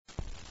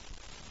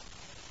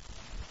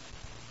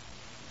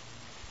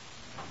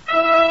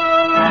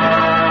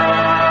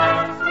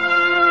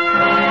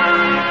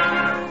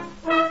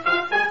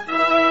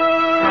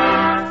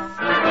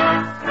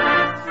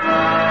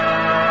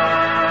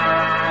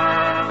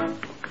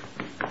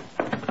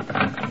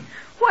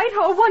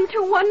Whitehall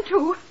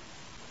 1212.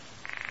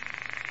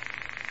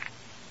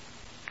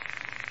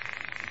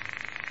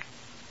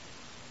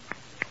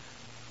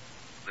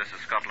 This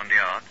is Scotland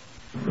Yard.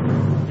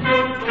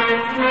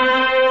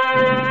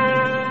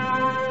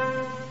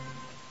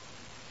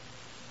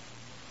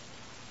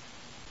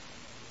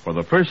 For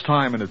the first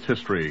time in its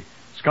history,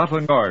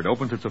 Scotland Yard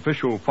opens its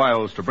official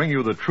files to bring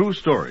you the true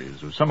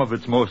stories of some of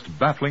its most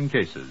baffling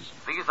cases.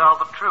 These are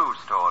the true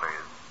stories.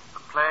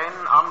 The plain,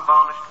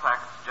 unvarnished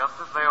facts just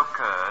as they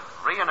occurred,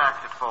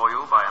 reenacted for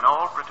you by an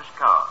all-British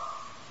cast.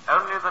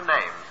 Only the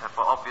names have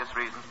for obvious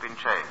reasons been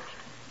changed.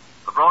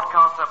 The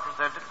broadcasts are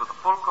presented with the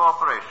full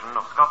cooperation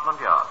of Scotland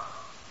Yard.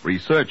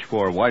 Research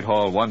for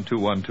Whitehall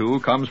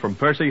 1212 comes from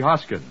Percy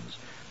Hoskins,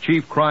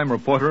 chief crime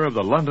reporter of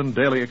the London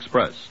Daily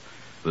Express.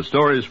 The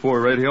stories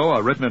for radio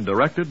are written and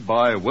directed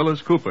by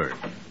Willis Cooper.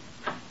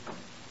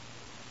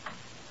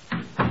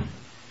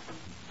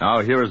 Now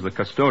here is the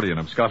custodian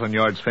of Scotland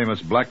Yard's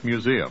famous Black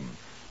Museum,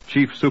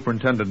 Chief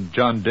Superintendent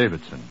John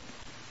Davidson.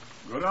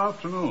 Good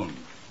afternoon.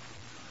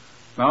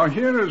 Now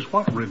here is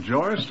what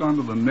rejoiced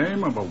under the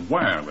name of a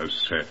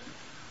wireless set.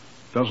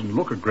 Doesn't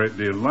look a great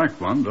deal like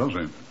one, does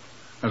it?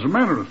 As a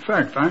matter of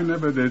fact, I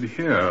never did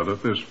hear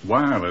that this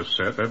wireless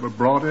set ever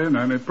brought in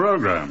any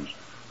programs.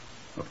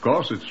 Of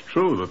course, it's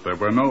true that there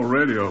were no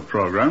radio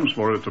programs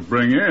for it to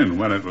bring in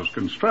when it was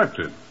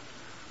constructed.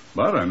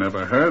 But I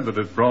never heard that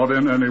it brought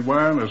in any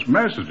wireless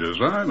messages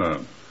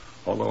either,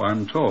 although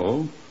I'm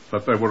told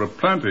that there were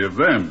plenty of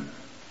them.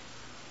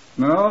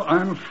 No,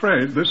 I'm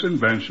afraid this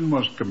invention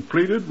was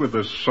completed with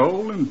the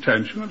sole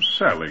intention of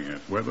selling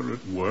it, whether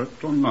it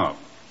worked or not.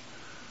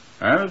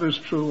 And it is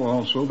true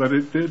also that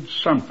it did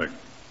something.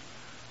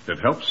 It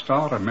helped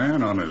start a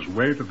man on his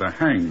way to the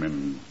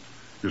hangman.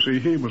 You see,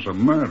 he was a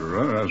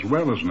murderer as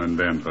well as an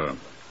inventor.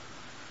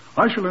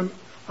 I shall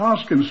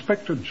ask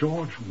Inspector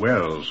George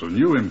Wells, who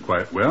knew him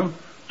quite well,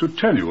 to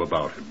tell you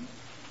about him.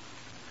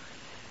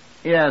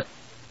 Yes,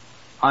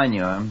 I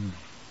knew him.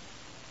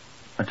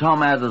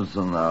 Tom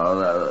Adamson,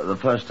 though, the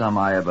first time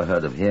I ever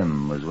heard of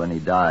him was when he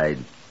died.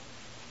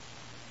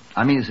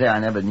 I mean to say I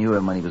never knew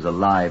him when he was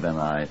alive, and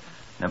I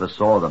never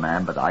saw the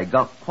man, but I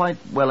got quite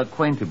well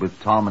acquainted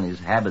with Tom and his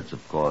habits,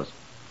 of course.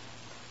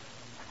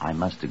 I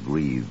must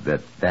agree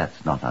that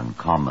that's not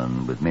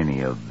uncommon with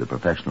many of the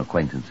professional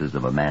acquaintances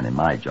of a man in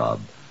my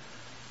job.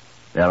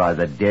 They're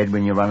either dead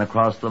when you run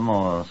across them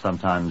or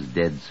sometimes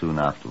dead soon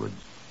afterwards.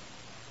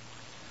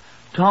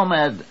 Tom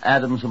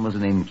Adamson was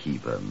an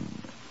innkeeper.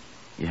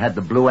 He had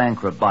the Blue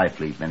Anchor at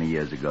Byfleet many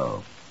years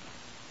ago.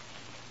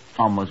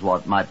 Tom was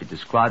what might be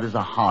described as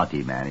a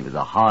hearty man. He was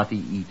a hearty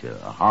eater,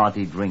 a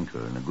hearty drinker,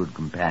 and a good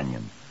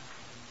companion.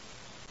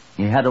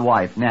 He had a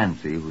wife,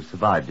 Nancy, who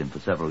survived him for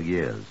several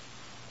years.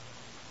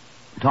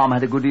 Tom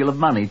had a good deal of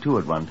money, too,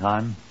 at one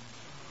time,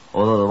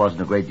 although there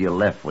wasn't a great deal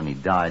left when he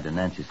died, and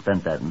Nancy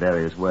spent that in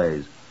various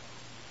ways.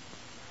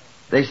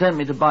 They sent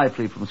me to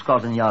Byfleet from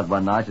Scotland Yard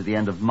one night at the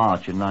end of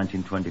March in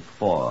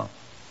 1924.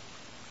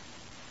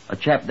 A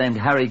chap named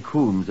Harry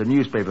Coombs, a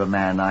newspaper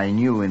man I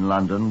knew in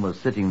London, was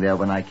sitting there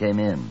when I came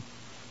in.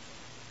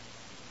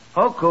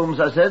 "Oh, Coombs,"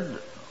 I said,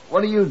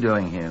 "what are you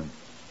doing here?"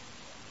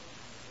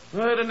 I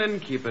heard an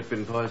innkeeper had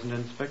been poisoned,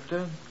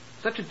 Inspector.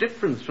 Such a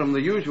difference from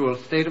the usual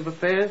state of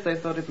affairs, they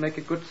thought it'd make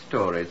a good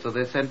story, so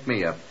they sent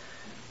me up.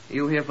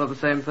 You here for the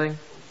same thing?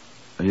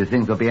 Do you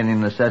think there'll be any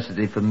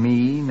necessity for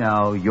me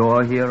now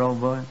you're here, old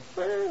boy?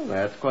 Well,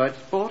 that's quite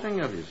sporting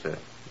of you, sir.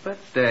 But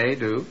stay,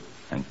 do.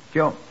 Thank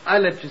you.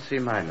 I'll let you see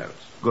my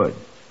notes. Good.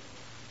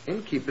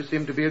 Innkeeper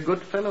seemed to be a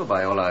good fellow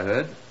by all I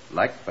heard.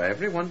 Liked by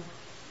everyone.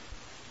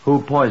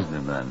 Who poisoned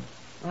him, then?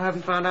 I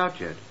haven't found out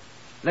yet.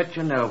 Let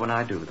you know when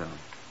I do, though.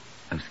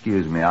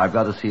 Excuse me, I've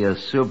got to see a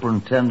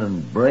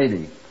Superintendent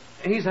Brady.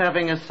 He's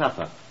having a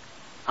supper.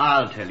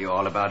 I'll tell you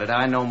all about it.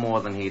 I know more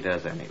than he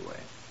does anyway.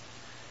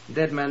 The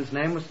dead man's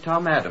name was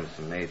Tom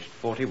Adamson, aged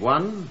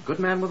 41, good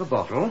man with a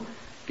bottle.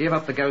 Gave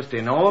up the ghost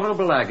in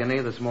audible agony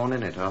this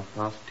morning at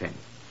 10:30.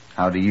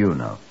 How do you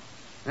know?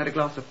 Had a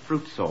glass of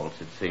fruit salts,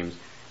 it seems.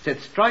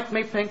 Said, "Strike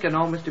me pink," and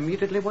almost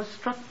immediately was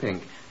struck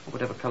pink, or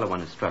whatever color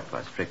one is struck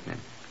by strychnine.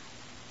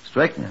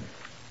 Strychnine?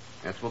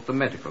 That's what the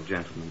medical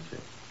gentleman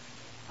said.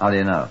 How do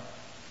you know?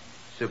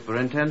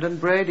 Superintendent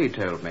Brady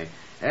told me.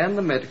 And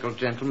the medical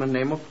gentleman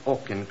name of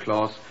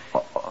Auchincloss.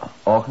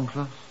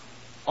 Auchincloss?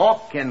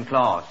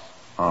 Auchincloss.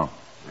 Oh.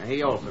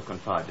 He also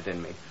confided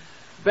in me.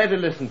 Better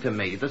listen to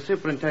me. The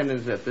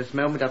superintendent's at this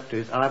moment up to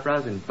his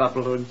eyebrows in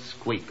bubble and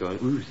squeak, or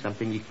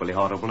something equally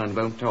horrible, and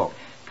won't talk.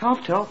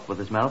 Can't talk with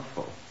his mouth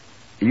full.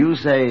 You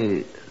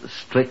say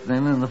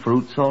strychnine in the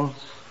fruit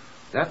salts?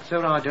 That,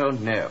 sir, I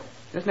don't know.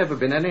 There's never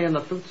been any in the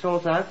fruit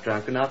salts I've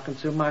drunk, and I've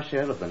consumed my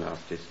share of the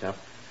nasty stuff.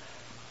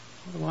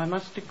 Although I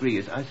must agree,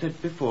 as I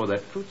said before,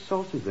 that fruit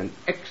salt is an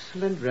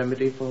excellent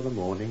remedy for the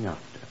morning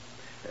after.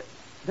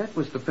 That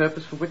was the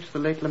purpose for which the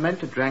late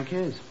lamented drank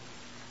his.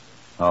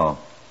 Oh.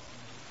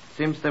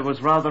 Seems there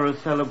was rather a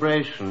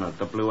celebration at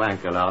the Blue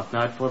Anchor last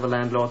night for the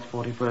landlord's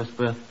 41st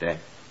birthday.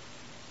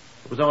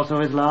 It was also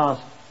his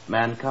last.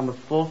 Man cometh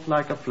forth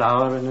like a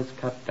flower and is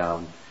cut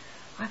down.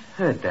 I've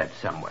heard that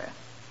somewhere.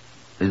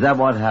 Is that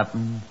what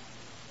happened?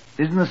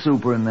 Isn't the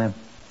super in there?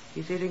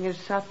 He's eating his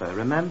supper,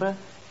 remember?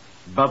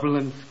 Bubble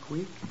and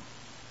squeak.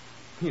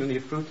 You'll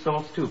need fruit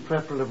salts, too,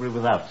 preferably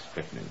without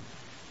strychnine.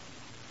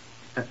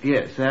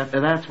 Yes,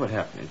 that's what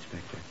happened,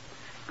 Inspector.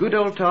 Good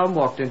old Tom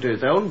walked into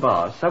his own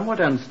bar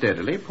somewhat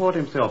unsteadily, poured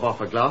himself off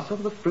a glass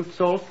of the fruit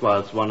salt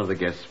whilst one of the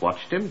guests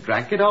watched him,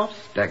 drank it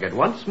off, staggered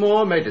once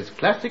more, made his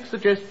classic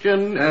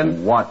suggestion,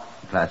 and... What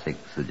classic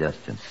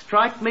suggestion?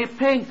 Strike me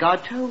pink, I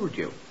told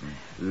you.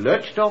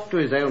 Lurched off to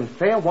his own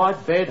fair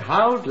white bed,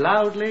 howled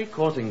loudly,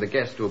 causing the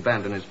guest to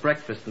abandon his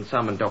breakfast and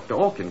summon Dr.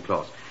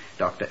 Auchincloss.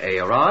 Dr. A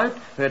arrived,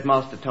 heard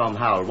Master Tom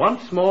howl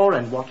once more,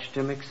 and watched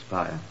him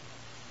expire.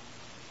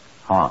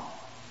 Huh.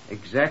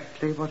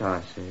 Exactly what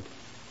I said.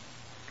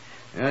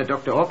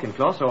 Dr.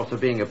 Auchincloss, also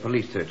being a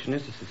police surgeon,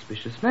 is a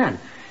suspicious man.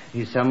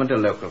 He summoned a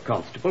local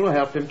constable who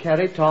helped him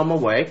carry Tom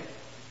away.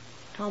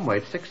 Tom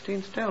weighed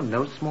 16 stone,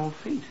 no small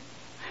feat.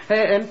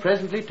 And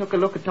presently took a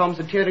look at Tom's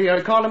interior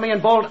economy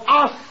and bawled,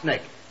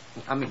 arsenic!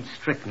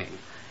 Strychnine.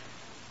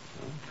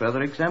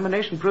 Further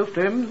examination proved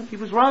to him that he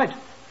was right.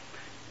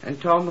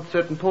 And Tom, with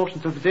certain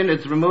portions of his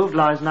innards removed,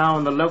 lies now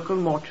in the local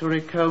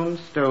mortuary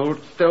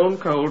stone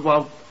cold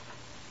while...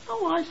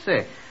 Oh, I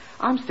say,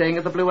 I'm staying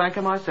at the Blue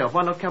Anchor myself.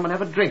 Why not come and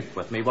have a drink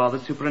with me while the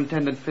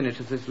superintendent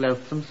finishes his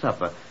loathsome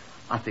supper?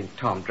 I think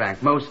Tom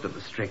drank most of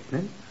the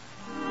strychnine.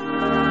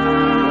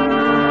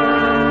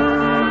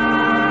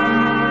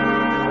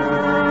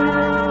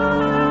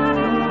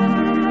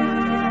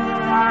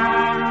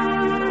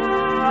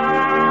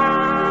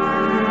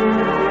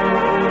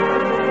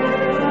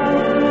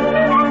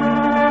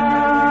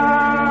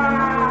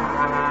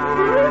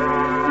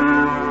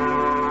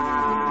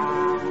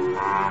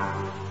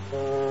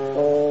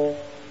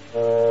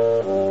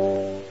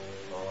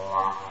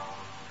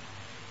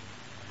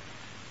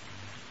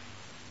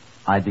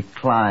 I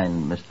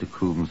declined Mr.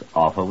 Coombs'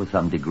 offer with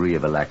some degree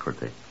of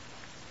alacrity.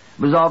 It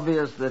was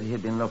obvious that he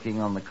had been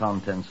looking on the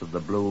contents of the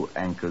Blue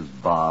Anchor's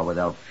bar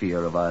without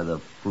fear of either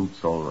fruit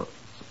salts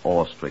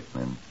or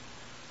strychnine.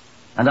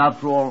 And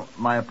after all,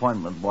 my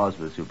appointment was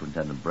with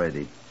Superintendent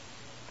Brady.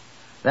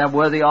 That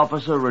worthy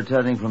officer,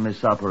 returning from his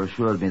supper,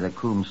 assured me that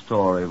Coombs'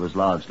 story was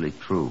largely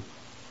true.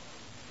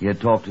 He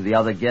had talked to the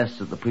other guests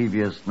at the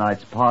previous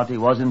night's party,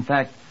 was in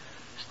fact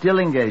still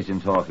engaged in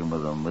talking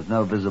with them, with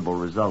no visible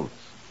results.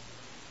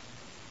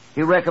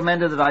 He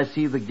recommended that I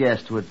see the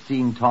guest who had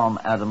seen Tom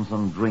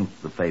Adamson drink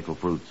the fatal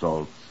fruit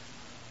salts,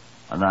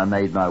 and I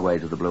made my way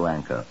to the Blue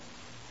Anchor.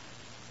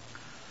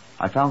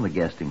 I found the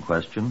guest in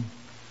question,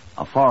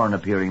 a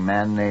foreign-appearing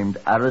man named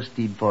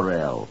Aristide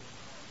Forel,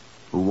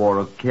 who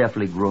wore a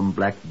carefully groomed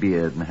black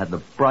beard and had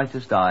the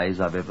brightest eyes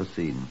I've ever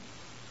seen.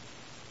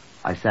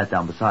 I sat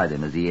down beside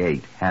him as he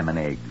ate ham and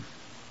eggs.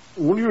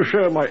 Will you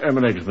share my ham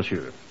and eggs,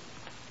 monsieur?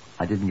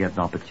 I didn't get an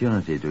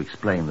opportunity to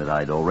explain that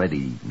I'd already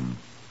eaten.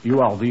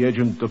 You are the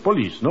agent of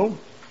police, no?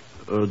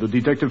 The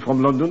detective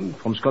from London,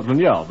 from Scotland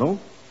Yard, no?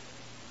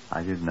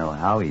 I didn't know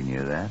how he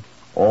knew that,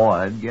 or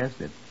I'd guessed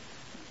it.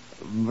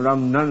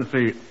 Madame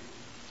Nancy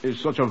is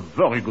such a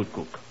very good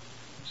cook.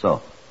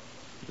 So?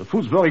 The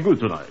food's very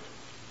good tonight,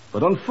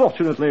 but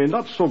unfortunately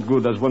not so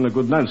good as when the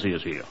good Nancy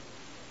is here.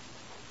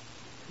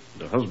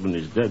 The husband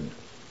is dead.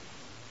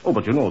 Oh,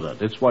 but you know that.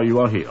 That's why you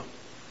are here.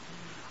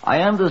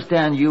 I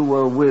understand you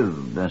were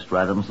with Mr.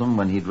 Adamson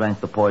when he drank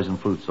the poisoned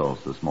fruit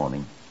salts this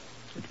morning.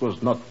 It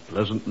was not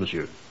pleasant,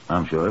 monsieur.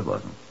 I'm sure it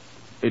wasn't.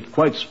 It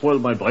quite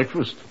spoiled my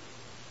breakfast.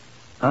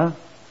 Huh?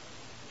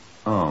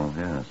 Oh,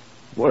 yes.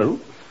 Well,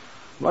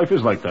 life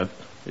is like that,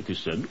 it is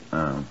said.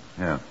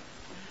 Yeah.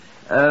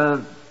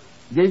 Were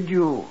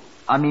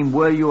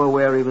you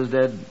aware he was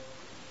dead?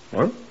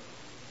 What?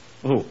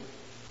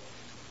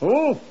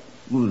 Oh,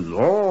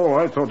 no,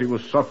 I thought he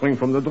was suffering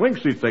from the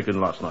drinks he'd taken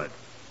last night.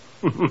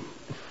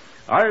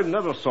 I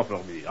never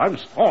suffer me. I'm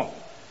strong.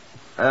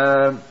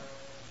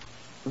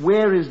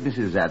 Where is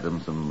Mrs.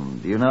 Adamson?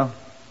 Do you know?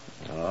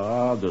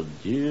 Ah, the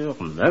dear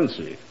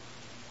Nancy.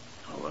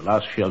 Oh,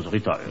 alas, she has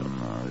retired.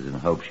 I was in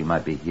hope she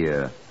might be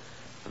here.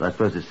 But I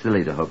suppose it's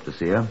silly to hope to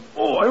see her.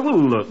 Oh, I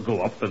will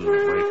go up and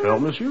wake her,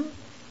 monsieur.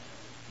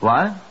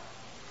 Why?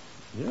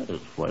 Yes,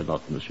 why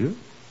not, monsieur?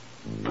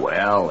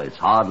 Well, it's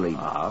hardly...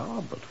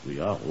 Ah, but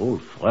we are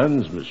old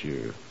friends,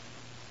 monsieur.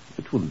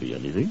 It wouldn't be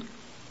anything.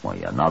 Well,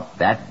 you're not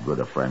that good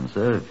a friend,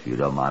 sir, if you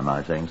don't mind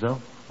my saying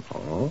so.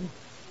 Oh?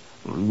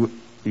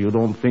 You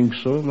don't think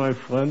so, my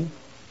friend?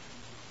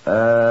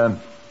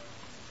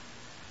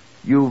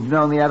 You've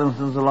known the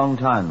Adamsons a long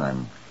time,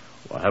 then?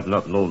 I have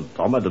not known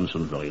Tom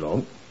Adamson very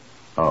long.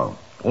 Oh.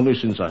 Only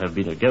since I have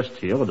been a guest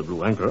here at the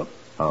Blue Anchor.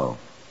 Oh.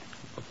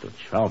 But the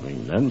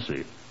charming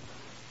Nancy,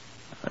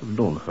 I've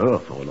known her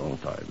for a long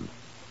time.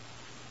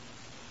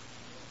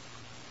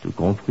 Tout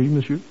compris,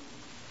 monsieur?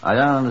 I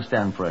don't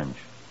understand French.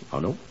 Ah,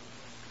 no?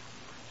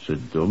 C'est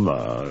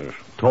dommage.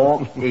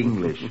 Talk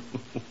English.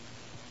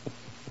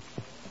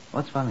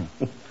 What's funny?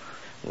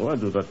 Oh, I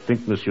do not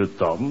think Monsieur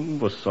Tom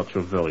was such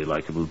a very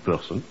likable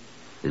person.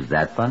 Is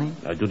that funny?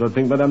 I do not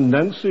think Madame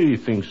Nancy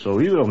thinks so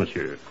either,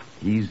 monsieur.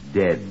 He's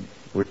dead.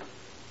 Oui.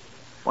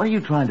 What are you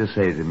trying to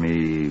say to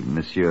me,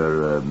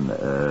 Monsieur,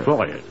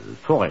 Forel.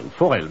 Forel.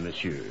 Forel,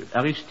 monsieur.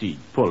 Aristide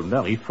Paul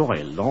Marie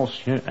Forel,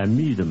 l'ancien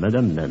ami de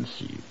Madame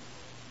Nancy.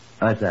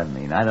 What's that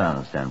mean? I don't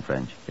understand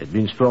French. It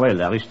means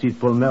Forel, Aristide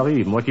Paul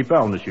Marie. Moi qui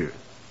parle, monsieur.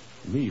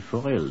 Me,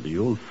 Forel, the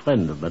old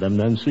friend of Madame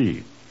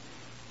Nancy.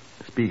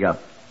 Speak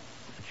up.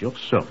 At your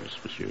service,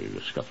 monsieur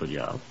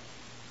Scatoliard.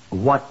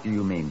 What do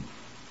you mean?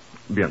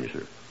 Bien,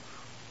 monsieur.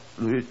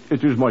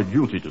 It is my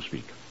duty to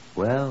speak.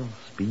 Well,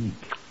 speak.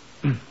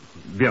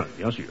 Bien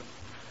sûr.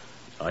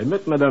 I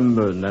met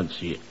Madame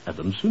Nancy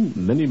Adamson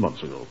many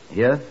months ago.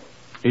 Here?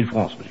 In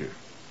France, monsieur.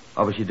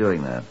 What was she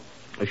doing there?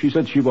 She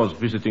said she was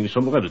visiting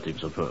some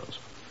relatives of hers.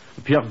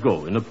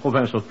 Pierregot, in the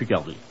province of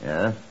Picardy.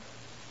 Yeah?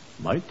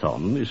 My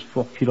town is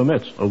 4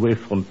 kilometers away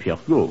from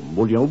Pierregot,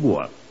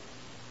 Moulin-au-Bois.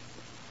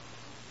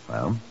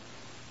 Well?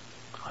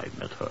 I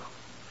met her.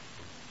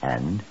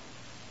 And?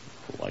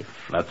 Oh, I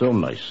flatter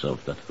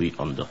myself that we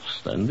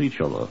understand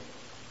each other.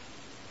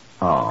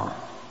 Oh.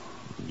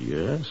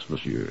 Yes,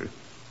 monsieur.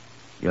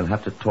 You'll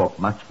have to talk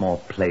much more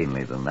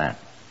plainly than that.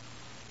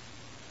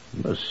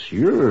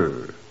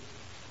 Monsieur.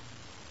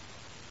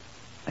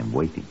 I'm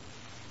waiting.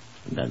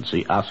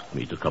 Nancy asked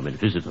me to come and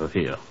visit her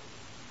here.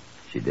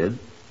 She did?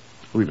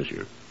 Oui,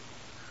 monsieur.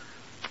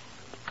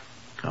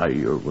 I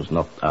was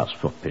not asked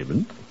for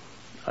payment.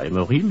 I am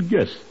a real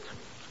guest,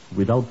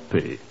 without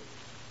pay.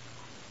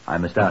 I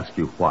must ask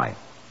you why.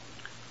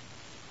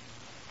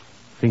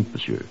 Think,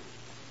 monsieur.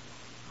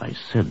 I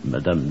said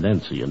Madame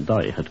Nancy and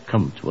I had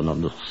come to an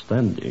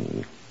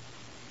understanding.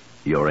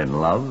 You're in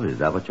love? Is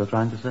that what you're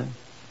trying to say?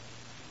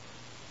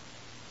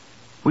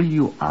 Will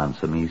you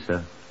answer me,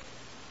 sir?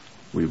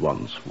 We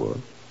once were.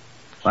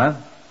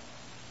 Well,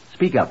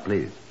 speak up,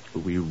 please.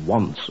 We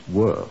once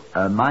were.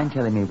 Mind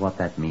telling me what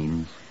that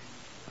means?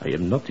 I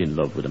am not in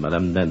love with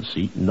Madame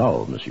Nancy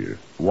now, monsieur.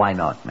 Why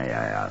not, may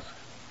I ask?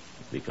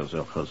 Because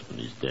her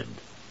husband is dead.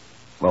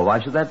 Well,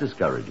 why should that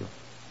discourage you?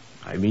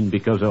 I mean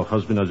because her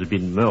husband has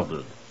been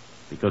murdered.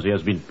 Because he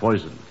has been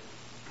poisoned.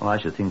 Well, I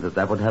should think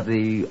that would have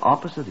the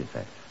opposite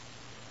effect.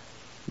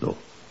 No.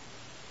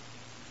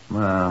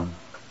 Well,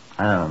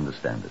 I don't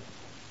understand it.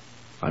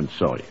 I'm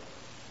sorry.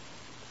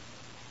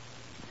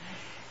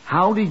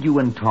 How did you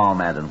and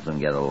Tom Adamson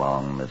get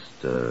along,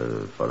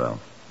 Mr. Farrell?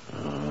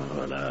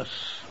 Alas.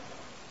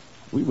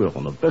 We were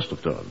on the best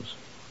of terms.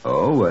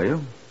 Oh, were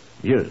you?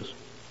 Yes.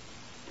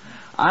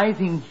 I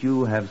think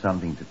you have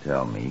something to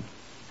tell me.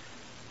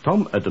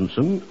 Tom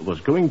Adamson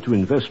was going to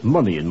invest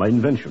money in my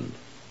invention.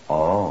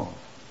 Oh,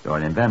 you're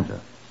an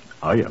inventor.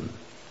 I am.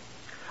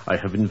 I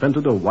have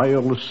invented a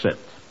wireless set.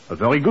 A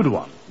very good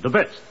one. The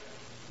best.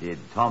 Did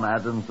Tom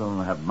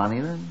Adamson have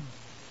money then?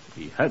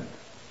 He had.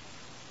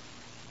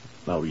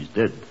 Now he's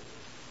dead.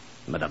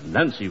 Madame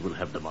Nancy will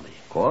have the money.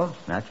 Of course,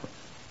 naturally.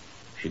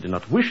 She did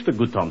not wish the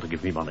good Tom to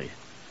give me money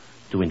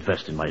to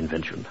invest in my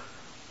invention.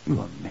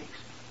 You amaze me.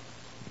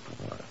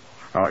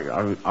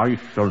 I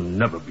shall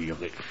never be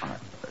rich. I'm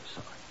very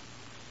sorry.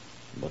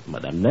 But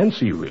Madame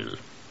Nancy will.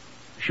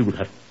 She will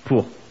have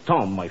poor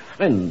Tom, my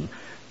friend,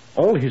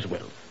 all his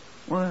wealth.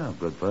 Well,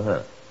 good for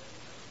her.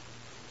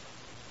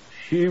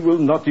 She will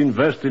not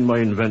invest in my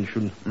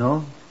invention.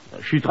 No?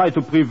 She tried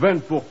to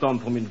prevent poor Tom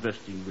from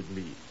investing with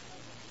me.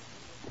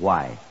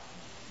 Why?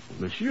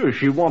 Monsieur,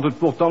 she wanted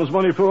poor Tom's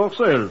money for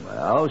herself.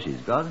 Well,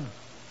 she's got it.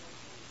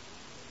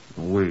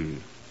 Oui.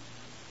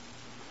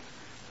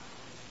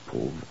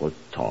 Pauvre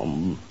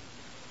Tom.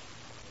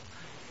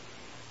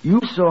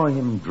 You saw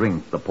him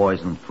drink the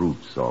poisoned fruit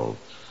salts,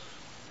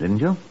 didn't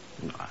you?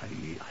 I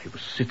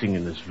was sitting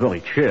in this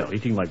very chair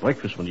eating my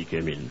breakfast when he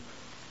came in.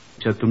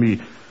 He said to me,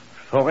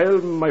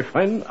 Forel, my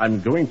friend,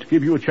 I'm going to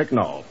give you a check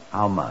now.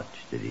 How much,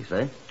 did he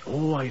say?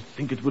 Oh, I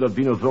think it would have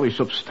been a very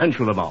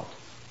substantial amount.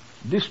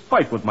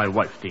 Despite what my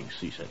wife thinks,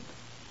 he said.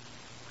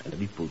 And then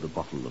he pulled a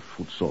bottle of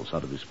fruit salts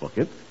out of his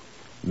pocket,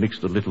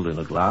 mixed a little in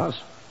a glass,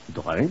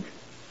 drank,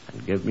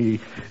 and gave me...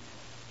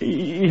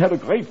 He had a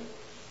great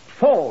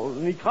fall,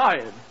 and he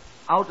cried.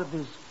 Out of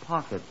his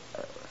pocket?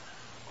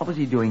 What was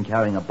he doing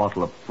carrying a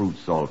bottle of fruit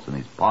salts in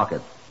his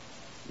pocket?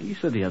 He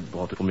said he had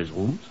brought it from his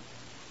rooms.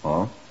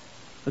 Oh?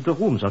 The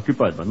rooms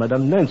occupied by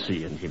Madame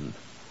Nancy and him.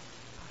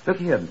 Look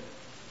here.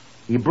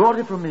 He brought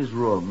it from his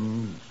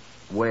rooms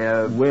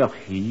where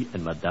he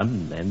and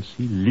Madame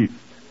Nancy lived.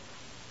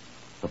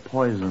 The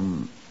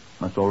poison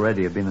must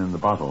already have been in the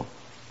bottle.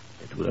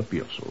 It would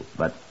appear so.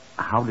 But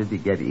how did he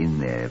get in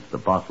there if the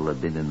bottle had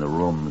been in the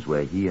rooms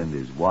where he and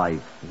his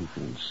wife... Who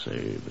can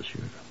say,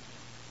 monsieur?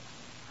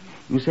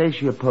 You say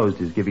she opposed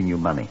his giving you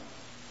money.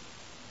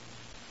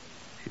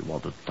 She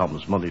wanted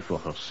Tom's money for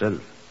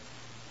herself.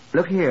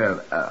 Look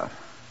here,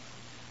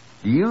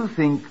 do you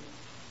think...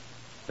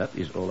 That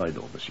is all I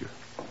know, monsieur.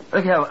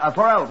 Look here,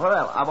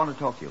 Farrell, I want to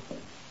talk to you.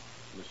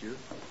 Monsieur?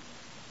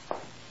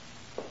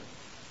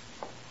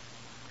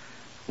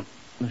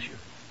 Monsieur,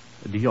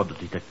 the other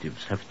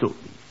detectives have told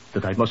me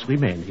that I must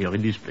remain here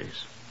in this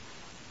place.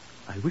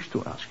 I wish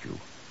to ask you,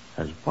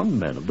 as one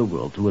man of the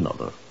world to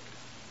another,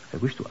 I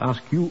wish to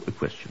ask you a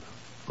question.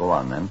 Go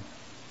on, then.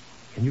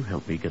 Can you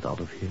help me get out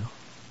of here?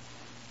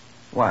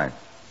 Why?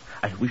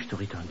 I wish to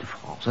return to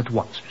France at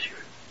once, monsieur.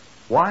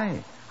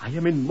 Why? I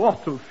am in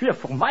mortal fear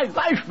for my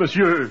life,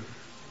 monsieur.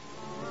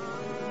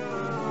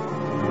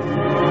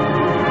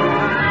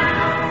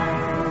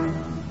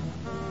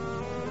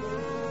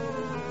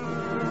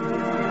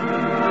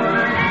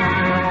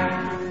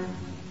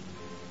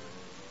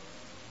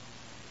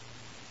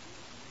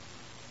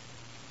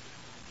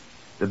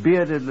 The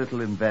bearded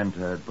little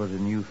inventor had put a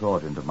new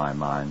thought into my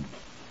mind.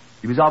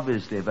 He was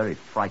obviously a very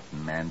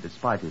frightened man,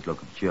 despite his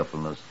look of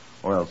cheerfulness,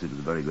 or else he was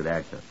a very good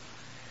actor.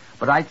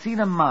 But I'd seen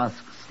a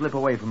mask slip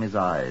away from his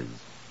eyes.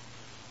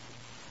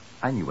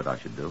 I knew what I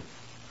should do.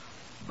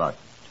 But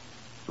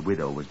the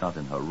widow was not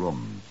in her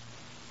rooms.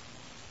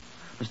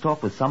 I must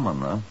talk with someone,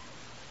 though.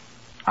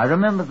 I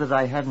remembered that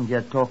I hadn't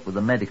yet talked with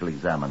the medical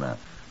examiner,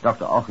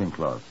 Dr.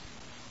 Auchincloss.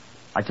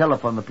 I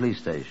telephoned the police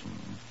station.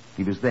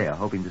 He was there,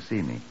 hoping to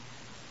see me.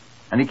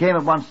 And he came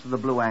at once to the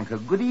Blue Anchor.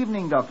 "Good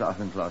evening, Dr.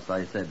 Auchincloss,"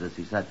 I said as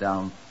he sat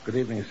down. Good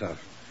evening, sir.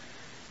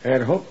 I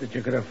had hoped that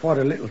you could afford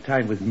a little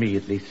time with me,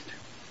 at least.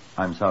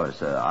 I'm sorry,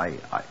 sir.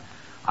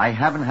 I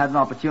haven't had an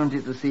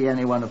opportunity to see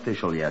anyone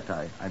official yet.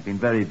 I've been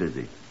very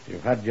busy.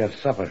 You've had your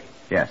supper.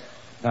 Yes.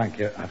 Thank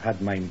you. I've had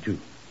mine, too.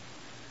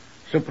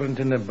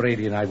 Superintendent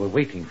Brady and I were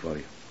waiting for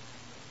you.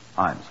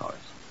 I'm sorry,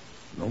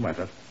 sir. No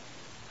matter.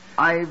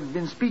 I've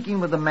been speaking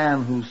with the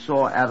man who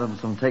saw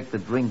Adamson take the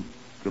drink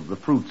of the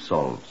fruit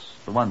salts,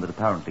 the one that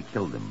apparently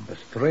killed him. A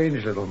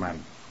strange little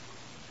man.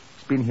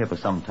 He's been here for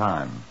some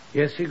time.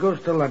 Yes, he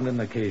goes to London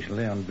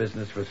occasionally on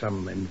business for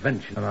some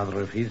invention or other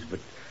of his, but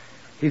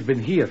he's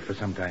been here for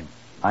some time.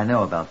 I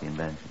know about the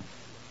invention.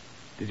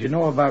 Did you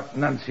know about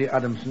Nancy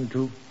Adamson,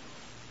 too?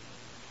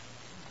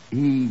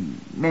 He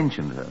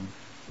mentioned her.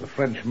 The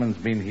Frenchman's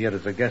been here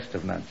as a guest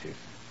of Nancy's.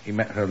 He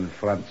met her in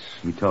France.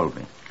 He told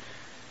me.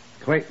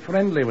 Quite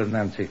friendly with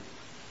Nancy.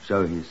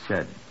 So he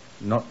said.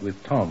 Not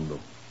with Tom, though.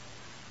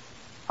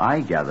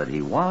 I gathered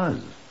he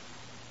was.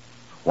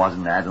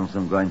 Wasn't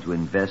Adamson going to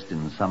invest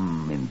in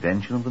some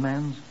invention of the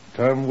man's?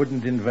 Tom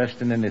wouldn't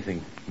invest in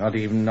anything, not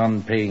even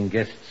non-paying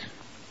guests.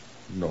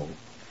 No.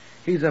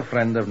 He's a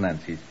friend of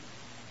Nancy's.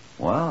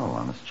 Well,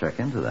 I must check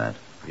into that.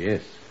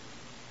 Yes.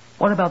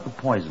 What about the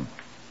poison?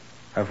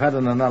 I've had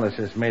an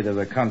analysis made of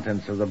the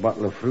contents of the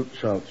bottle of fruit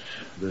salts.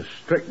 There's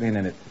strychnine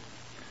in it.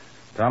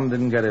 Tom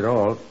didn't get it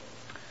all.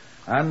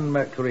 And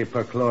mercury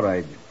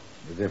perchloride,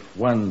 as if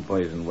one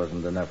poison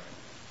wasn't enough.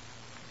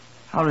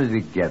 How did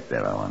it get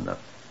there, I wonder?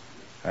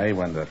 I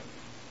wonder.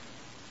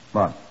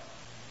 What?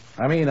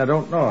 I mean, I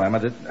don't know.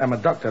 I'm a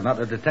doctor, not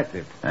a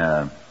detective.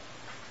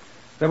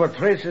 There were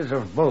traces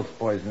of both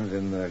poisons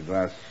in the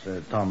glass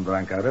Tom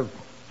drank out of.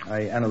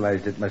 I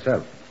analyzed it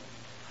myself.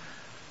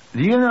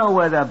 Do you know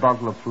where that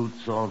bottle of fruit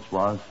salts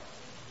was?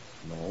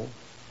 No.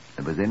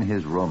 It was in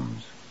his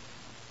rooms.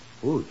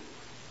 Whose?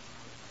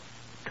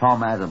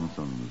 Tom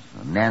Adamson's,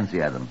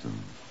 Nancy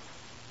Adamson's.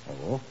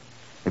 Oh?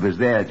 It was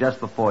there just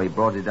before he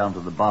brought it down to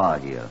the bar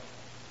here.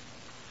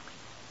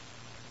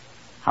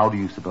 How do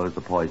you suppose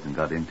the poison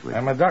got into it?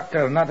 I'm a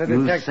doctor, not a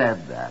detective. You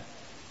said that.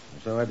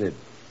 So I did.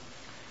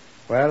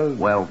 Well...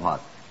 Well,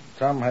 what?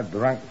 Tom had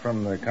drunk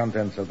from the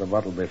contents of the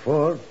bottle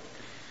before.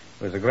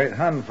 He was a great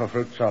hand for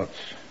fruit salts.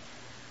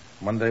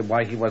 Wonder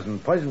why he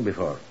wasn't poisoned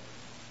before.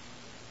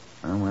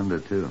 I wonder,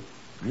 too.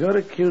 You're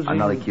accusing... I'm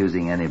not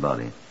accusing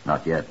anybody.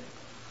 Not yet.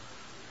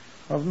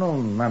 I've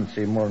known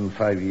Nancy more than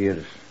 5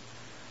 years.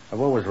 I've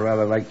always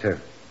rather liked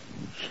her.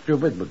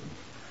 Stupid, but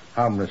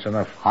harmless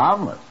enough.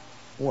 Harmless?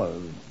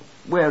 Well...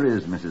 Where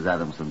is Mrs.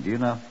 Adamson, do you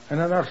know? In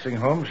a nursing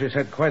home. She's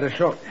had quite a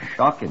shock.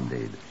 Shock,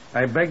 indeed.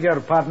 I beg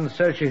your pardon,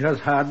 sir. She has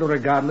had,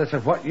 regardless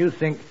of what you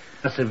think,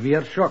 a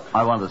severe shock.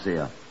 I want to see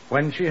her.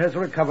 When she has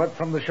recovered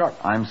from the shock.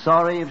 I'm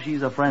sorry if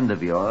she's a friend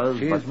of yours,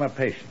 She's my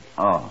patient.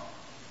 Oh.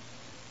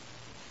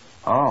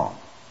 Oh.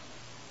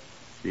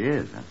 She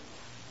is, huh?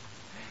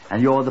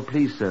 And you're the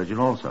police surgeon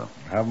also?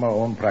 I have my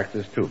own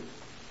practice, too.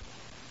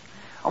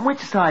 On which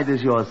side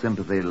does your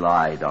sympathy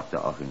lie, Dr.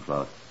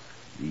 Auchincloss?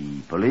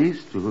 The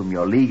police, to whom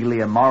you're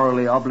legally and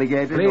morally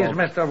obligated? Please,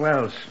 Mr.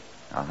 Wells.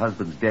 Her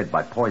husband's dead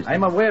by poison.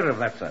 I'm aware of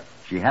that, sir.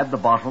 She had the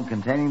bottle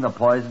containing the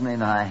poison in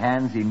her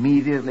hands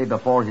immediately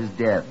before his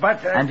death.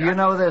 But... and do you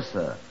know this,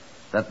 sir?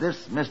 That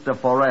this Mr.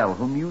 Forel,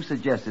 whom you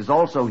suggest is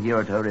also here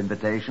at her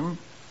invitation,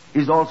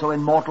 is also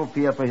in mortal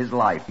fear for his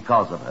life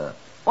because of her.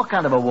 What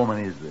kind of a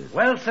woman is this?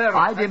 Well, sir...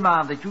 I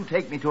demand that you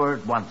take me to her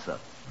at once, sir.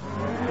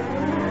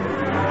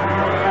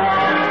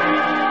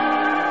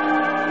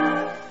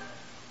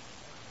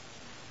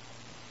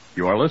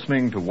 You are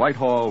listening to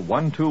Whitehall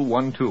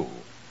 1212,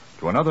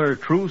 to another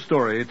true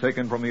story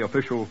taken from the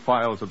official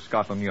files of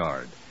Scotland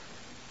Yard.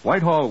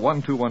 Whitehall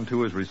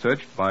 1212 is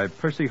researched by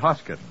Percy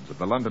Hoskins of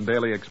the London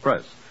Daily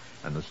Express,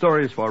 and the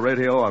stories for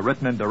radio are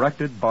written and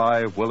directed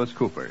by Willis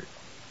Cooper.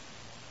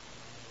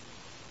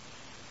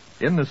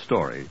 In this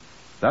story,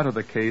 that of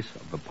the case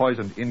of the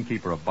poisoned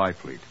innkeeper of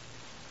Byfleet,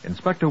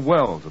 Inspector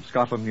Wells of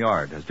Scotland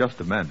Yard has just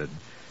demanded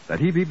that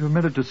he be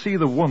permitted to see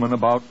the woman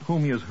about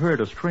whom he has heard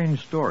a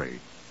strange story,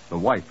 the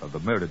wife of the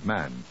murdered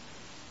man.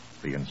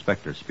 The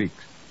inspector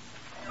speaks.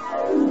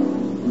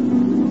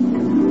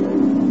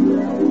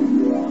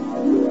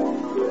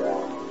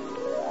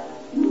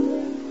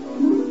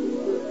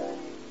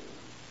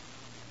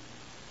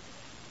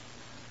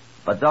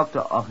 But Dr.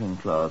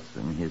 Auchincloss,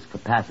 in his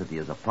capacity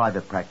as a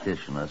private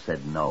practitioner,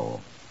 said no,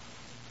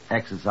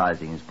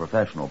 exercising his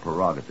professional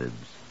prerogatives,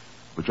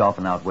 which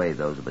often outweigh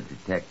those of a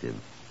detective,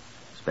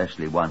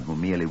 especially one who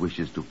merely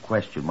wishes to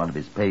question one of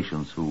his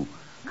patients who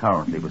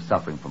currently was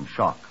suffering from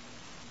shock.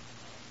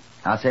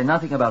 I'll say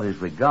nothing about his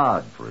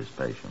regard for his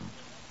patient,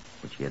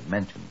 which he had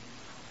mentioned.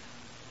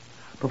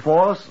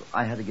 Perforce,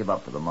 I had to give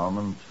up for the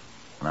moment,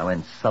 and I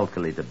went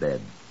sulkily to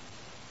bed.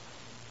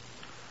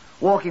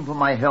 Walking for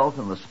my health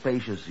in the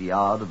spacious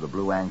yard of the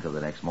Blue Anchor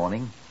the next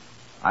morning,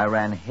 I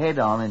ran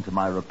head-on into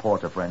my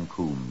reporter friend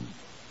Coombs.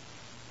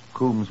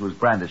 Coombs was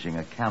brandishing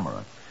a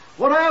camera.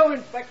 What-o,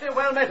 Inspector?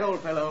 Well met,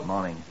 old fellow.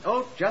 Morning.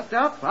 Oh, just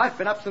up? I've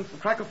been up since the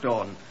crack of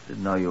dawn.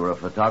 Didn't know you were a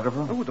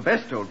photographer. Oh, the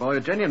best, old boy.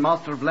 A genuine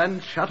master of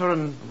lens, shutter,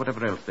 and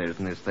whatever else there is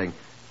in this thing.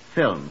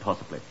 Film,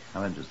 possibly.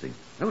 How interesting.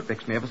 Oh, it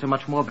makes me ever so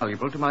much more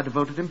valuable to my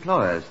devoted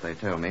employers, they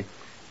tell me.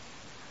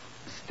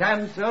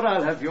 Stand, sir.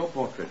 I'll have your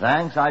portrait.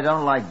 Thanks. I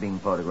don't like being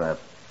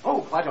photographed.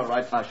 Oh, quite all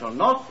right. I shall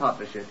not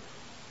publish it.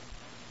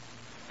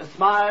 A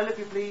smile, if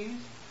you please.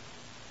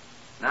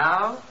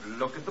 Now,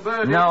 look at the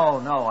birdie.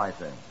 No, I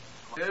think.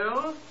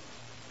 Still.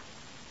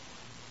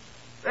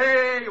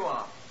 There you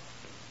are.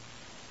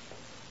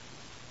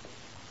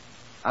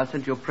 I'll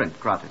send you a print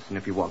gratis, and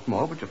if you want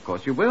more, which of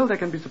course you will, they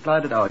can be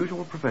supplied at our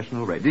usual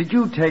professional rate. Did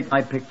you take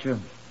my picture?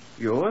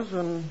 Yours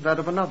and that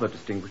of another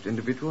distinguished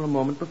individual a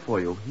moment before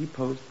you. He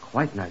posed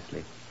quite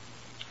nicely.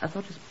 I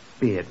thought his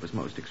beard was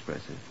most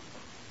expressive.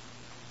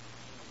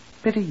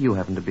 Pity you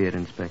haven't a beard,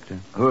 Inspector.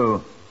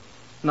 Who?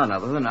 None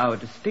other than our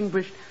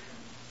distinguished...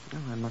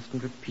 Oh, I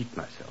mustn't repeat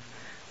myself.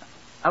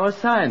 Our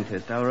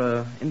scientist,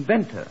 our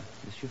inventor,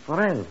 Monsieur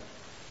Forel.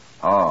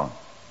 Oh.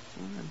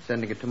 I'm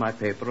sending it to my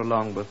paper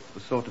along with the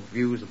sort of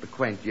views of the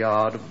quaint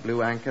yard of the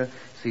Blue Anchor,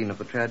 scene of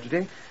the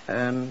tragedy,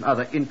 and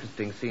other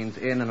interesting scenes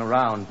in and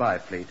around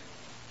Byfleet.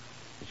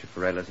 Monsieur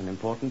Forel is an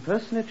important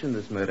personage in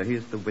this murder. He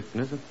is the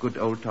witness of good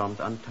old Tom's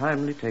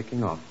untimely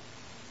taking off.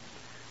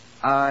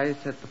 I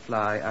set the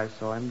fly. I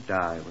saw him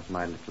die with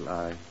my little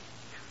eye.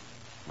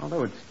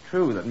 Although it's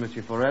true that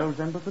Monsieur Forel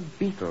resembles a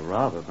beetle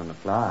rather than a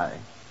fly.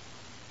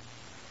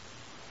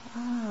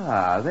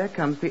 Ah, there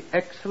comes the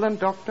excellent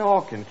Dr.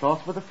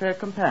 Auchincloss with a fair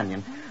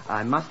companion.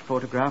 I must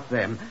photograph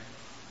them.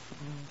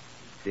 Oh,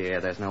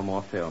 dear, there's no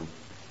more film.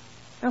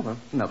 Oh, well,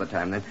 another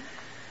time then.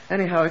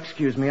 Anyhow,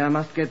 excuse me, I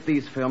must get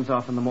these films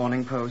off in the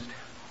Morning Post.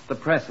 The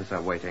presses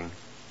are waiting.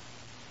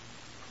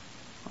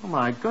 Oh,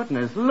 my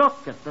goodness,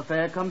 look at the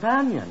fair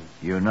companion.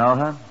 You know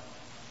her?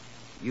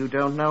 You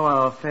don't know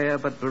our fair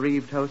but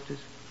bereaved hostess?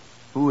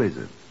 Who is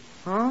it?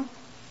 Huh?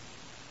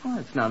 Oh,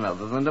 it's none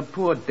other than the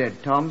poor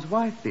dead Tom's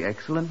wife, the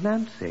excellent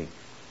Nancy.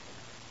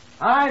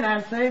 Hi,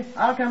 Nancy.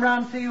 I'll come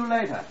round and see you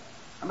later.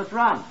 I must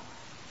run.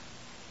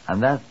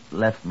 And that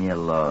left me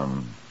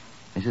alone.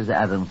 Mrs.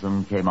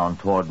 Adamson came on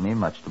toward me,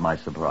 much to my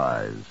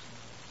surprise.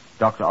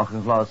 Dr.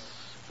 Auchincloss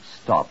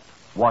stopped,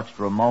 watched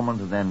for a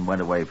moment, and then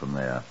went away from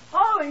there.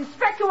 Oh,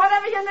 Inspector,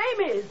 whatever your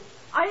name is.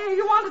 I hear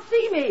you want to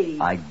see me.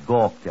 I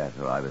gawked at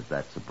her. I was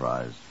that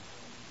surprised.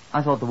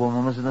 I thought the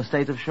woman was in a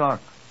state of shock.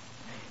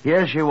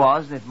 Here she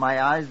was, and if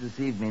my eyes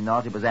deceived me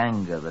not, it was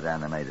anger that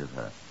animated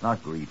her,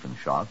 not grief and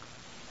shock.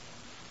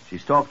 She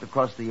stalked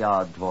across the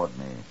yard toward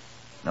me.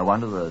 No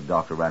wonder the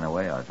doctor ran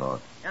away, I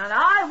thought. And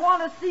I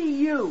want to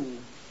see you.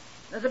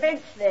 There's a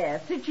bench there.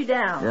 Sit you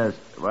down. Yes,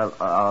 well,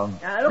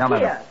 Look now,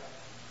 here.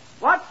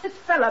 What's this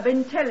fella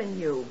been telling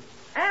you?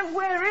 And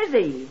where is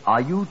he?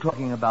 Are you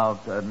talking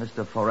about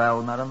Mr.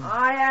 Forel, madam?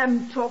 I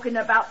am talking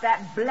about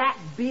that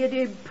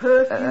black-bearded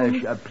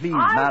perfume. Please,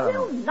 I madam.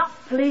 will not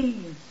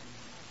please.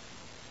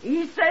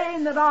 He's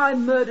saying that I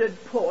murdered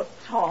poor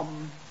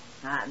Tom.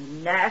 That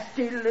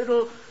nasty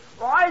little...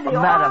 Why, the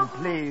madam,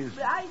 horrible... please.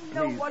 I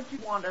know please. what you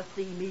want to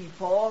see me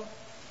for.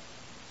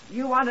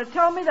 You want to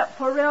tell me that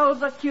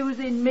Forel's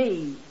accusing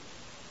me.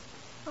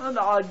 And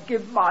I'd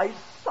give my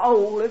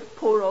soul if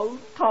poor old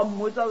Tom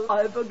was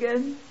alive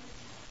again.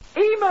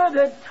 He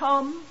murdered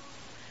Tom.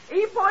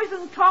 He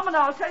poisoned Tom, and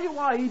I'll tell you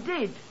why he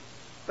did.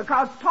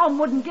 Because Tom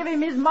wouldn't give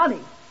him his money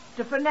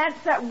to finance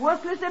that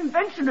worthless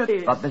invention of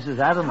his. But Mrs.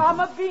 Adams... Tom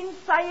had been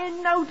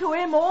saying no to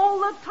him all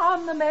the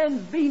time the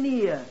man's been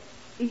here,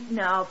 eating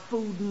our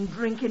food and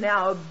drinking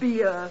our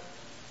beer.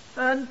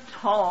 And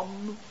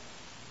Tom,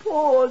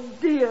 poor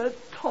dear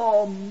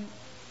Tom,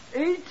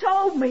 he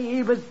told me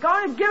he was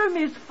going to give him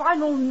his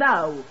final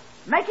no,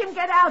 make him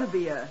get out of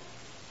here.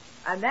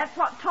 And that's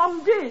what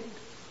Tom did.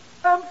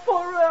 And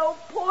Forel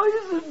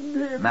poisoned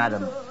him.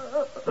 Madam.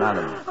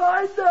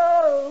 I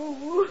know.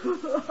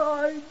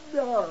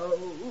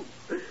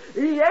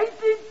 He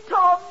hated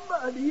Tom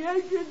and he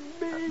hated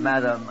me.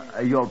 Madam,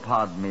 you'll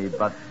pardon me,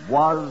 but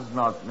was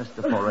not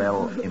Mr.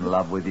 Forel in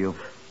love with you?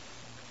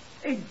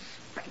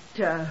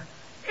 Inspector,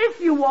 if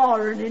you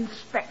are an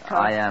inspector...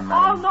 I am,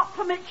 madam. I'll not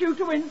permit you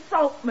to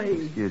insult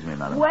me. Excuse me,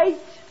 madam. Wait.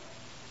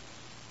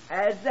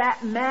 Has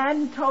that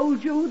man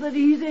told you that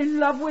he's in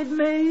love with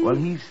me? Well,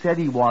 he said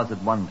he was at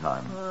one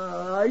time.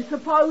 I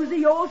suppose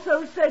he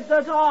also said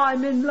that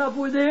I'm in love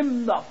with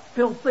him, the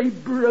filthy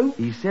brute.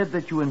 He said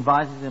that you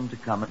invited him to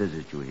come and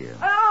visit you here.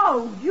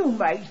 Oh, you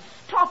may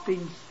stop,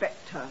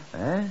 Inspector.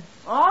 Eh?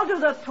 I'll do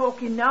the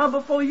talking now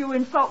before you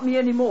insult me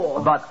any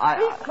more. But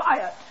Be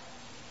quiet.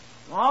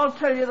 I'll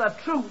tell you the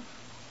truth.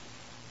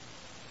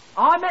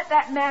 I met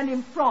that man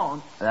in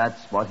France. That's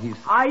what he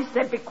said. I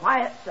said be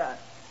quiet, sir.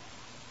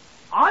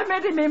 I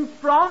met him in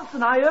France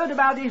and I heard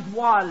about his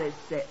wireless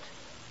set.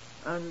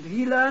 And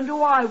he learned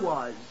who I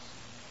was.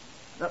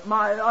 That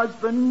my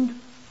husband,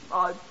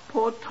 my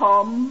poor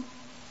Tom,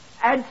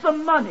 had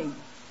some money.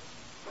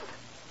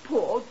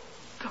 Poor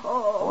Tom.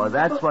 Oh,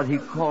 that's what he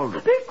called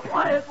it. Be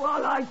quiet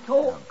while I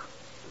talk.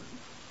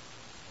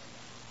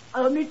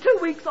 Only 2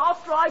 weeks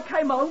after I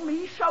came home,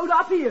 he showed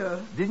up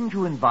here. Didn't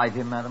you invite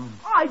him, madam?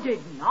 I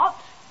did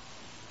not.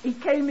 He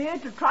came here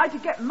to try to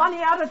get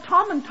money out of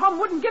Tom, and Tom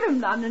wouldn't give him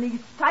none, and he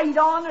stayed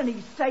on,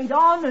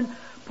 and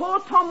poor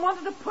Tom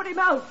wanted to put him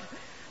out.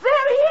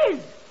 There he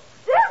is!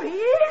 There he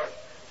is!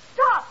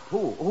 Stop!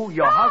 Who,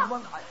 your Stop.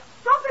 husband?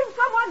 Stop him,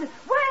 someone!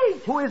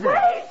 Wait! Who is it?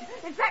 Wait!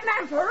 It's that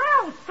man,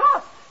 Farrell!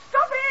 Stop!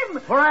 Stop him!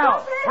 Farrell!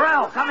 Stop him!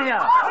 Farrell, come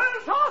here!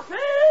 Stop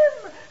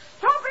him!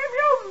 Stop him,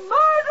 you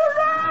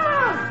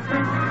murderer!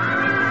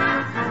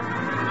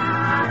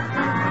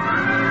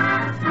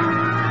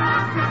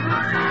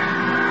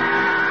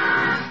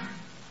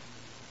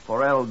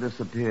 Farrell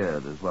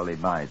disappeared, as well he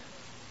might.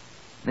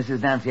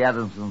 Mrs. Nancy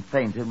Adamson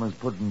fainted and was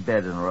put in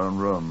bed in her own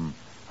room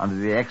under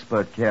the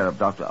expert care of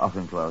Dr.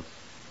 Offencloss.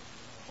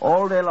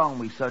 All day long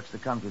we searched the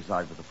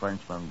countryside for the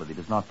Frenchman, but he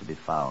was not to be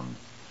found.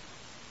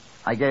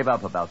 I gave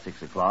up about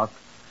 6 o'clock,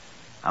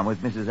 and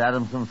with Mrs.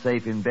 Adamson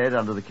safe in bed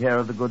under the care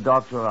of the good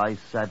doctor, I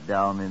sat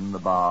down in the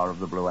bar of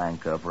the Blue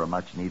Anchor for a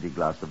much-needed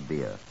glass of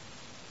beer.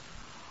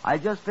 I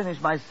had just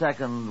finished my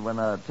second when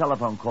a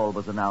telephone call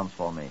was announced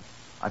for me.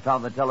 I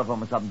found the telephone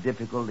with some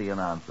difficulty and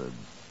answered.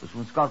 It was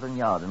from Scotland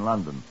Yard in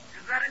London.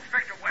 Is that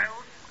Inspector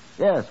Wells?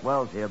 Yes,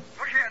 Wells here.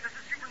 Look here, this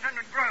is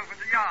Superintendent Grove at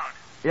the yard.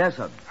 Yes,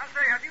 sir. I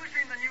say, have you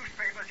seen the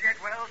newspapers yet,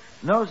 Wells?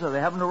 No, sir,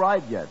 they haven't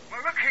arrived yet. Well,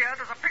 look here,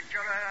 there's a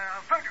picture,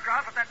 a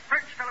photograph of that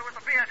French fellow with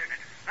the beard in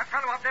it. That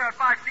fellow up there at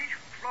my feet,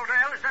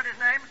 Flodell, is that his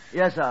name?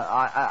 Yes, sir,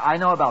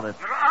 I know about it.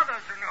 There are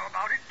others who know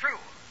about it, too.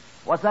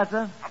 What's that,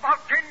 sir?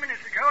 About 10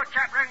 minutes ago, a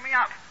chap rang me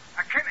up.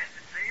 A chemist,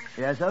 it seems.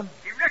 Yes, sir?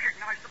 He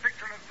recognized the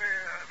picture of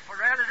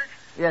Farrell, is it?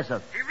 Yes, sir.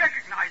 He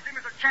recognized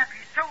him as a chap he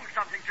sold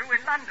something to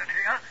in London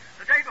here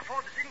the day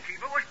before this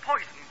innkeeper was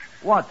poisoned.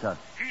 What, sir?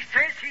 He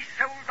says he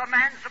sold the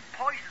man some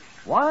poison.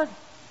 What?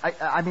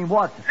 I mean,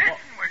 what? Listen,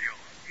 will you?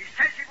 He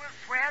says he will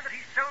swear that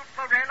he sold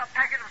Farrell a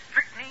packet of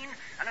strychnine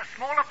and a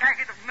smaller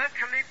packet of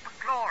mercury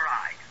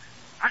perchloride.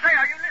 I say,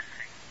 are you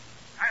listening?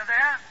 Are you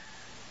there?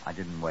 I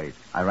didn't wait.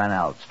 I ran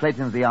out, straight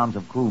into the arms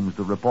of Coombs,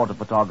 the reporter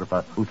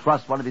photographer, who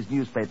thrust one of his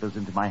newspapers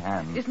into my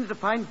hand. Isn't it a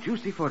fine,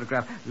 juicy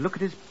photograph? Look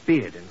at his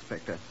beard,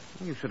 Inspector.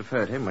 You should have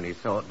heard him when he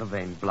saw it, the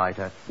vain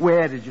blighter.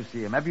 Where did you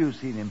see him? Have you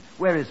seen him?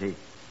 Where is he?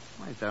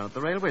 Why, he's down at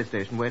the railway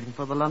station waiting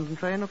for the London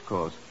train, of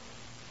course. Do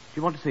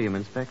you want to see him,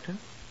 Inspector?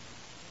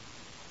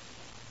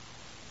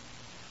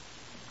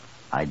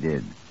 I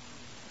did.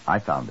 I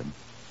found him.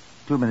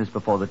 2 minutes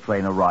before the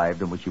train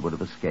arrived in which he would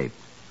have escaped.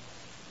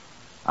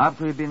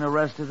 After he'd been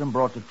arrested and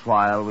brought to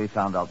trial, we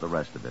found out the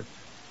rest of it.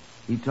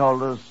 He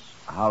told us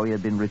how he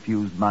had been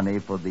refused money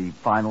for the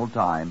final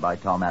time by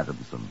Tom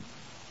Adamson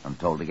and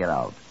told to get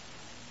out.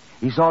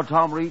 He saw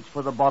Tom reach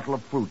for the bottle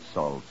of fruit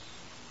salts.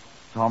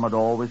 Tom had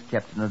always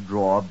kept in a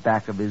drawer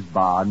back of his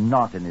bar,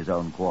 not in his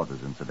own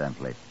quarters,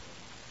 incidentally.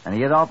 And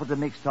he had offered to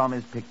mix Tom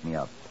his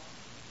pick-me-up,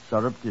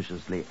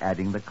 surreptitiously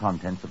adding the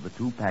contents of the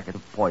 2 packets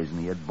of poison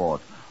he had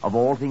bought, of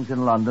all things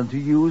in London, to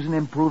use in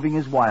improving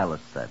his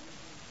wireless set.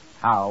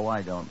 How,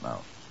 I don't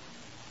know.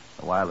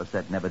 The wireless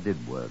set never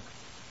did work.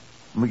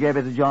 And we gave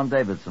it to John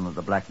Davidson at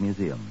the Black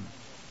Museum.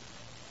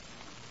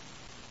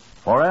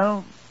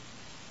 Farrell,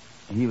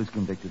 he was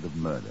convicted of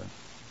murder.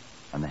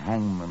 And the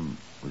hangman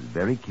was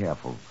very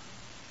careful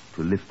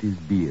to lift his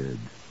beard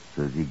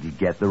so that he could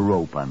get the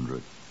rope under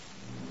it.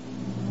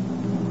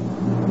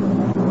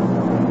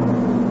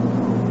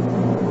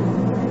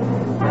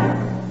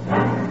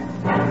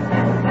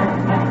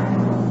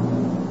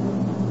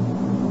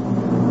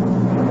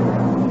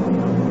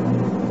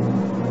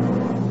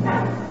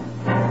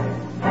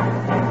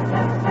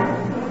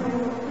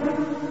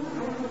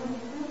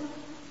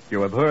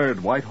 You have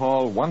heard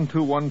Whitehall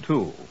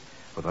 1212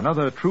 with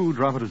another true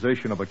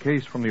dramatization of a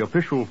case from the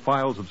official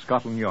files of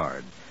Scotland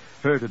Yard.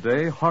 Here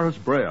today, Horace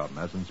Braham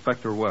as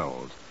Inspector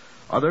Wells.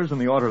 Others in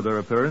the order of their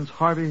appearance,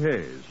 Harvey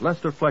Hayes,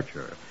 Lester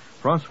Fletcher,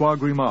 Francois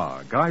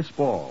Grimard, Guy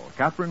Spall,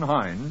 Catherine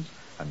Hines,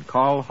 and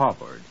Carl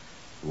Howard.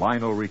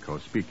 Lionel Rico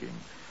speaking.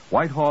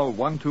 Whitehall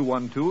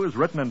 1212 is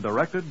written and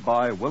directed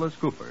by Willis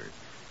Cooper.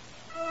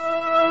 This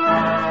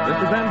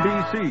is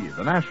NBC,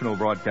 the National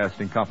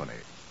Broadcasting Company.